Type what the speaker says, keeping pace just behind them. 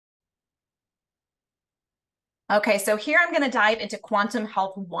Okay, so here I'm going to dive into Quantum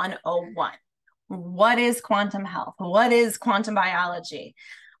Health 101. What is quantum health? What is quantum biology?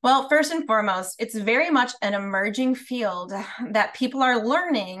 Well, first and foremost, it's very much an emerging field that people are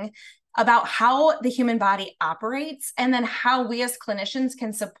learning about how the human body operates, and then how we as clinicians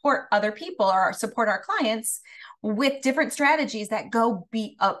can support other people or support our clients with different strategies that go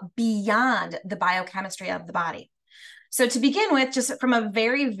beyond the biochemistry of the body. So to begin with, just from a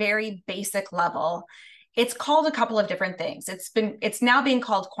very, very basic level, it's called a couple of different things. It's now being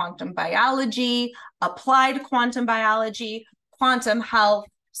called quantum biology, applied quantum biology, quantum health,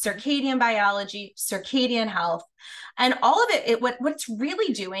 circadian biology, circadian health. And all of what it's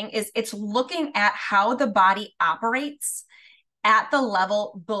really doing is it's looking at how the body operates at the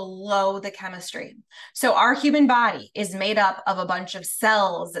level below the chemistry. So our human body is made up of a bunch of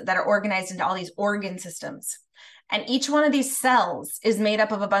cells that are organized into all these organ systems. And each one of these cells is made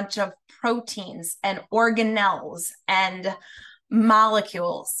up of a bunch of proteins and organelles and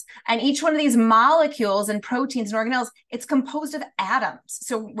molecules. And each one of these molecules and proteins and organelles, it's composed of atoms.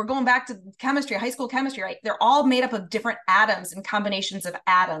 So we're going back to chemistry, high school chemistry, right? They're all made up of different atoms and combinations of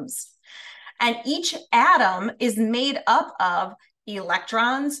atoms. And each atom is made up of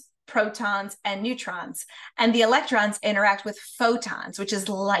electrons, protons, and neutrons. And the electrons interact with photons, which is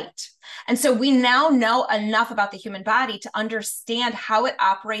light. And so we now know enough about the human body to understand how it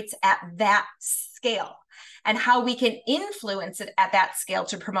operates at that scale and how we can influence it at that scale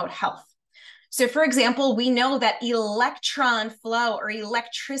to promote health. So for example, we know that electron flow or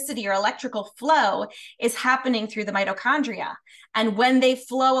electricity or electrical flow is happening through the mitochondria. And when they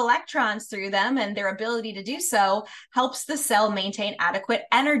flow electrons through them, and their ability to do so helps the cell maintain adequate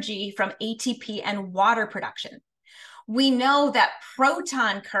energy from ATP and water production. We know that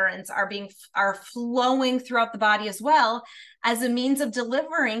proton currents are flowing throughout the body as well, as a means of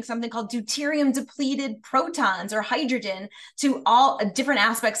delivering something called deuterium depleted protons or hydrogen to all different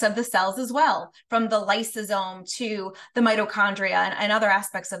aspects of the cells as well, from the lysosome to the mitochondria and other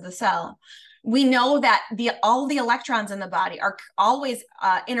aspects of the cell. We know that all the electrons in the body are always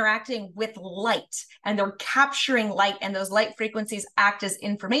interacting with light, and they're capturing light, and those light frequencies act as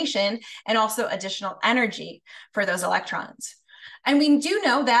information and also additional energy for those electrons. And we do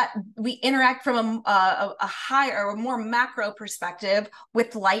know that we interact from a higher or more macro perspective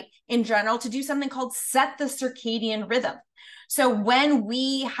with light in general to do something called set the circadian rhythm. So when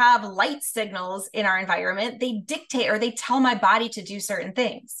we have light signals in our environment, they dictate or they tell my body to do certain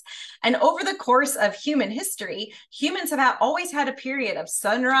things. And over the course of human history, humans have always had a period of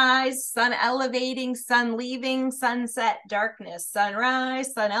sunrise, sun elevating, sun leaving, sunset, darkness,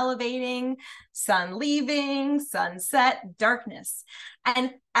 sunrise, sun elevating, sun leaving, sunset, darkness.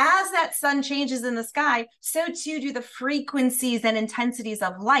 And as that sun changes in the sky, so too do the frequencies and intensities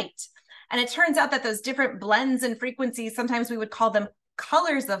of light. And it turns out that those different blends and frequencies, sometimes we would call them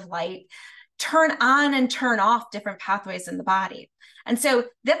colors of light, turn on and turn off different pathways in the body. And so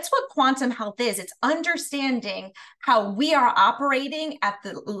that's what quantum health is. It's understanding how we are operating at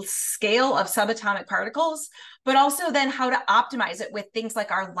the scale of subatomic particles, but also then how to optimize it with things like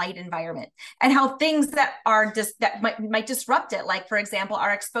our light environment, and how things that might disrupt it, like for example,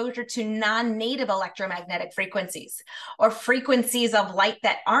 our exposure to non-native electromagnetic frequencies or frequencies of light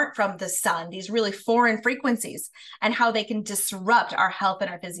that aren't from the sun, these really foreign frequencies, and how they can disrupt our health and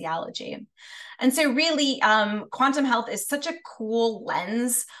our physiology. And so really, quantum health is such a cool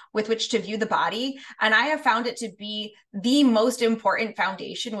lens with which to view the body. And I have found it to be the most important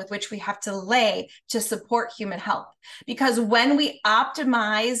foundation with which we have to lay to support human health. Because when we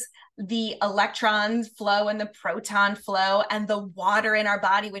optimize the electron flow and the proton flow and the water in our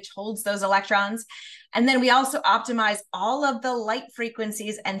body, which holds those electrons, and then we also optimize all of the light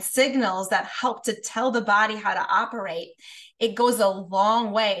frequencies and signals that help to tell the body how to operate, it goes a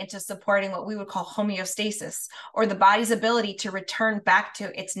long way into supporting what we would call homeostasis, or the body's ability to return back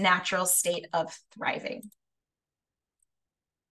to its natural state of thriving.